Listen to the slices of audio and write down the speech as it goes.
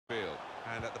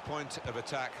And at the point of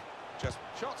attack, just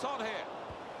shots on here.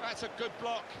 That's a good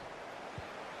block.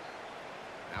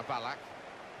 Now Ballack.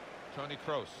 Toni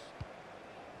Kroos.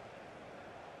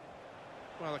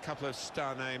 Well, a couple of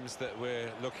star names that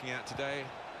we're looking at today.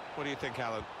 What do you think,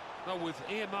 Alan? Well, we've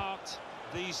earmarked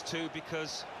these two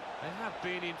because they have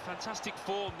been in fantastic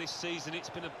form this season. It's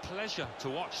been a pleasure to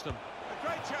watch them. A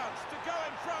great chance to go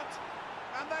in front,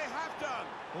 and they have done.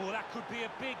 Oh, that could be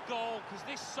a big goal, because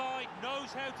this side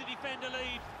knows how to defend a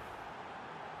lead.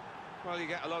 Well, you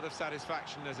get a lot of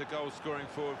satisfaction as a goal-scoring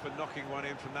forward for knocking one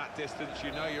in from that distance.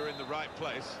 You know you're in the right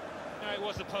place. No, it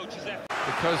was the poacher's effort.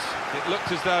 Because it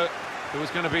looked as though there was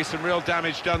going to be some real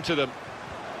damage done to them.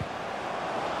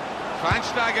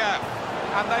 Schweinsteiger,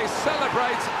 and they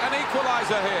celebrate an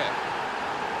equaliser here.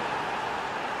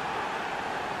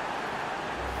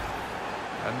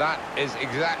 And that is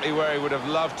exactly where he would have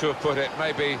loved to have put it.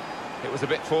 Maybe it was a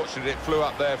bit fortunate it flew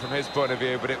up there from his point of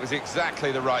view, but it was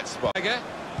exactly the right spot.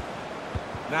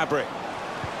 Gnabry.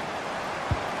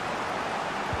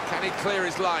 Can he clear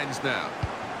his lines now?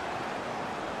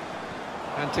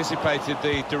 Anticipated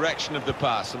the direction of the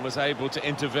pass and was able to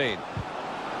intervene.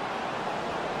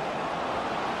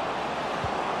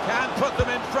 Can put them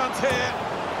in front here.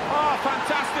 Oh,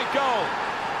 fantastic goal.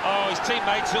 Oh, his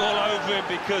teammates are all over him,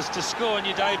 because to score in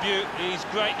your debut is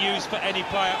great news for any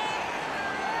player.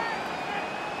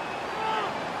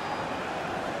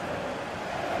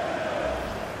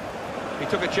 He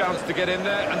took a chance to get in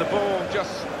there, and the ball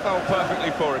just fell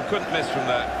perfectly for him. Couldn't miss from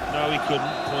there. No, he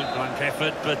couldn't. Point-blank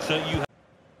effort, but you...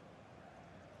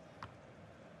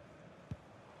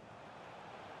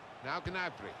 Now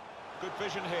Gnabry. Good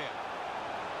vision here.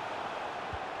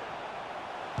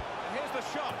 And here's the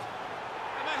shot.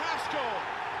 And they have scored.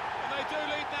 And they do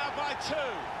lead now by 2.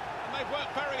 And they've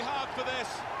worked very hard for this.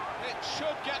 It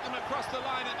should get them across the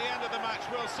line at the end of the match.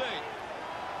 We'll see.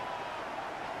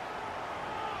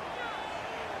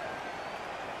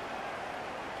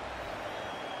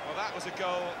 Well, that was a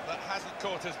goal that hasn't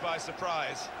caught us by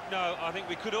surprise. No, I think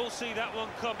we could all see that one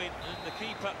coming, and the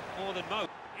keeper more than most.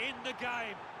 In the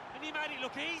game. And he made it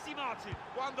look easy, Martin.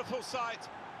 Wonderful sight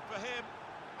for him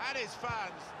and his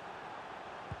fans.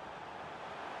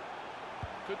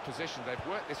 Good position. They've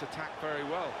worked this attack very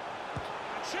well.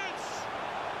 And shoots!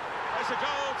 There's a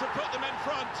goal to put them in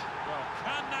front. Well,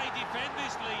 can they defend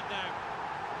this lead now?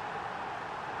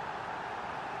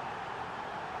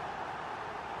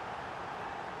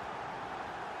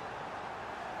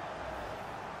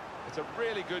 It's a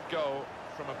really good goal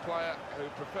from a player who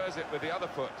prefers it with the other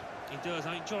foot. He does.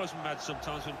 I think it drives me mad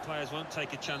sometimes when players won't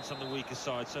take a chance on the weaker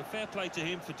side, so fair play to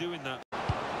him for doing that.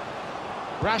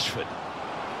 Rashford.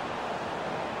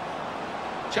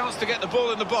 Chance to get the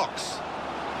ball in the box.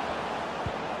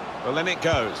 Well, then it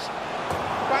goes.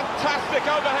 Fantastic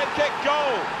overhead kick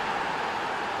goal.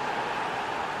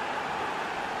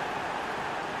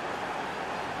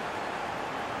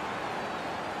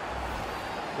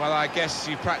 Well, I guess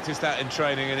you practice that in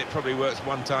training and it probably works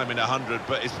one time in 100,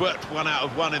 but it's worked 1 out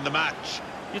of 1 in the match.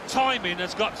 Your timing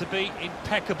has got to be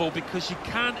impeccable, because you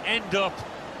can end up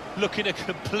looking a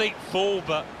complete fool,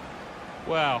 but,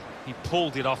 well, he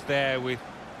pulled it off there with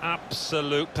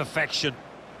absolute perfection.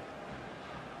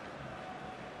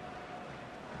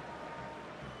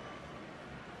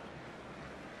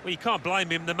 Well, you can't blame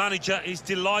him. The manager is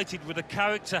delighted with the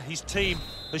character his team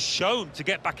has shown to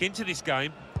get back into this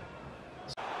game.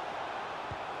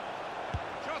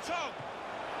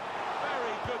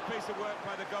 Piece of work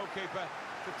by the goalkeeper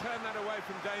to turn that away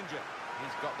from danger.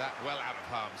 He's got that well out of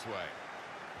harm's way.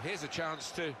 Here's a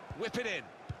chance to whip it in.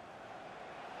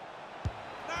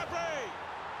 Gnabry!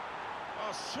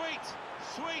 Oh,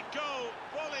 sweet goal,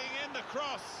 volleying in the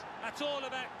cross. That's all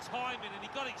about timing, and he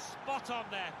got it spot on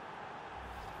there.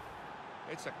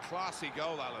 It's a classy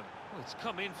goal, Alan. Well, it's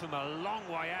come in from a long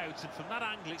way out, and from that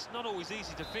angle, it's not always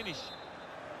easy to finish.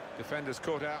 Defenders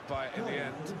caught out by it in the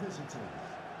end.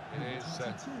 It is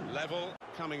level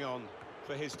coming on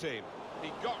for his team.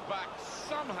 He got back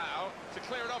somehow to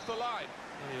clear it off the line.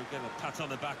 Well, he'll get a pat on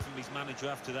the back from his manager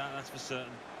after that, that's for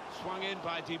certain. Swung in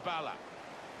by Dybala.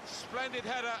 Splendid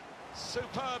header,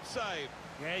 superb save.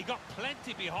 Yeah, he got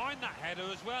plenty behind that header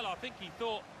as well. I think he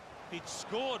thought he'd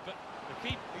scored, but the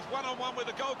keeper... He's one-on-one with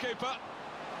the goalkeeper,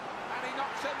 and he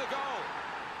knocks in the goal.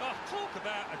 Oh, talk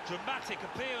about a dramatic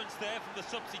appearance there from the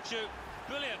substitute.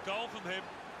 Brilliant goal from him.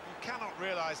 You cannot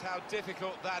realise how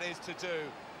difficult that is to do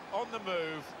on the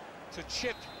move, to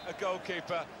chip a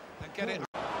goalkeeper and get it.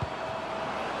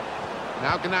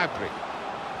 Now Gnabry,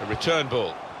 a return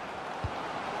ball.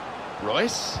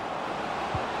 Royce.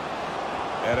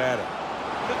 Herrera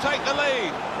to take the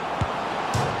lead.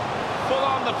 Full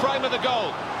on the frame of the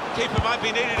goal. Keeper might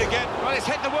be needed again. Well, it's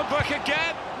hit the woodwork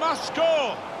again. Must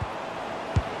score.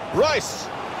 Rice.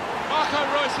 Marco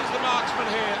Reus is the marksman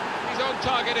here. He's on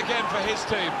target again for his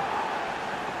team.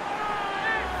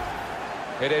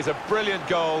 It is a brilliant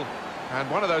goal, and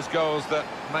one of those goals that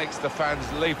makes the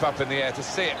fans leap up in the air to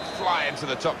see it fly into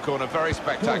the top corner. Very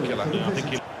spectacular. Yeah, I think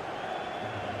he...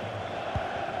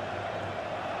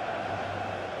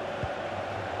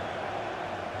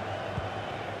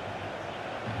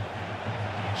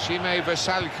 Shime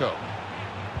Vasalko.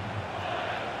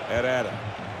 Herrera.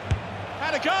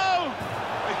 Had a go!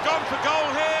 He's gone for goal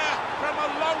here from a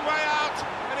long way out,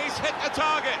 and he's hit the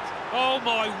target. Oh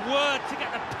my word, to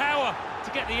get the power,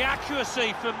 to get the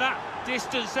accuracy from that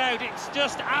distance out, it's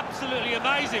just absolutely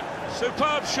amazing.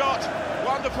 Superb shot,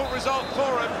 wonderful result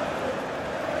for him.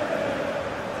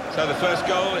 So the first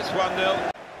goal, it's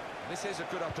 1-0. This is a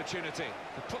good opportunity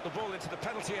to put the ball into the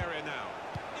penalty area now.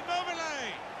 Immobile!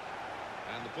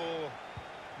 And the ball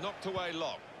knocked away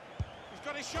long. He's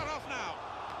got his shot off now.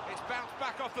 It's bounced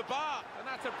back off the bar, and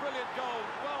that's a brilliant goal,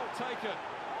 well taken.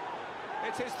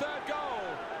 It's his third goal.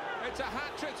 It's a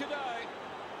hat-trick today.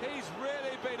 He's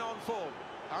really been on form.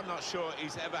 I'm not sure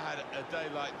he's ever had a day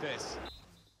like this.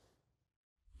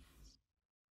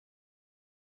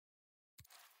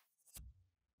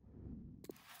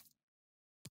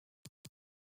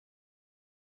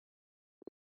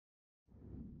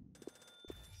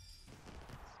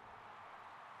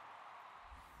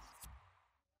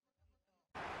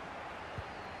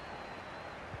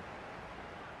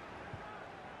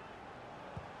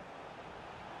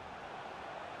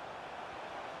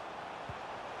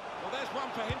 There's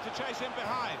one for him to chase in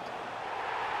behind.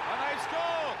 And they've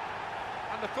scored!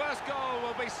 And the first goal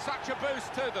will be such a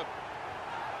boost to them.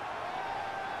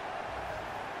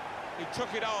 He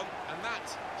took it on, and that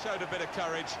showed a bit of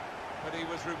courage, but he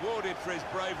was rewarded for his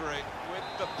bravery with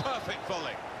the perfect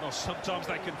volley. Well, sometimes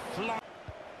they can fly.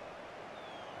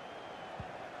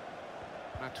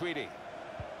 Matuidi.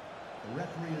 The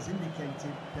referee has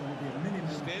indicated there will be a minimum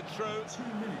steered through. 2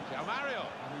 minutes. João Mario.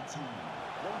 Added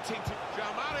Wanting to...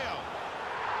 João Mario.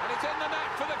 And it's in the net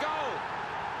for the goal.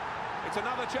 It's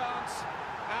another chance.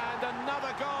 And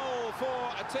another goal for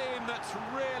a team that's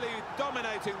really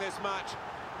dominating this match.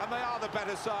 And they are the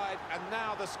better side. And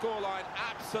now the scoreline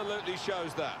absolutely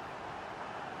shows that.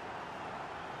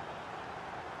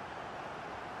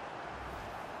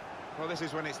 Well, this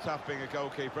is when it's tough being a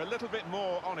goalkeeper. A little bit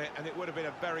more on it, and it would have been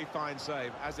a very fine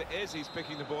save. As it is, he's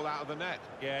picking the ball out of the net.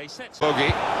 Yeah, he sets...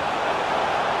 Bogey.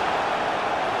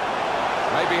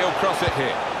 Maybe he'll cross it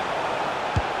here.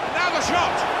 Now the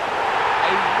shot!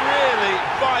 A really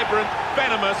vibrant,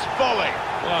 venomous volley.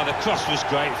 Well, the cross was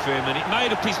great for him, and it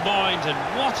made up his mind, and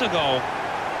what a goal.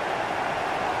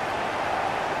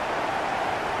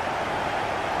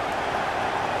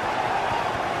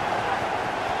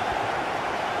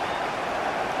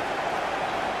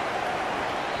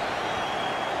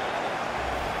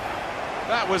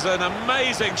 That was an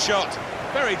amazing shot.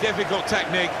 Very difficult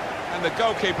technique, and the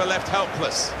goalkeeper left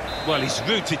helpless. Well, he's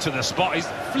rooted to the spot. He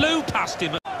flew past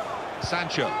him.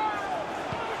 Sancho.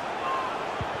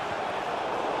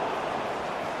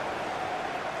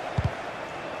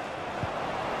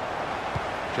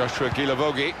 Joshua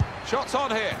Guilavogui. Shots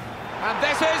on here. And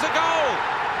this is a goal!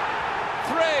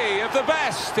 3 of the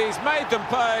best. He's made them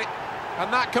pay.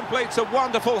 And that completes a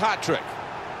wonderful hat-trick.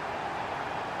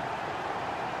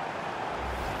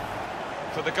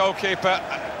 For the goalkeeper,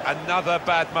 another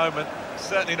bad moment.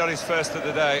 Certainly not his first of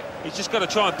the day. He's just got to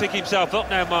try and pick himself up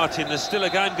now, Martin. There's still a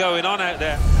game going on out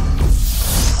there.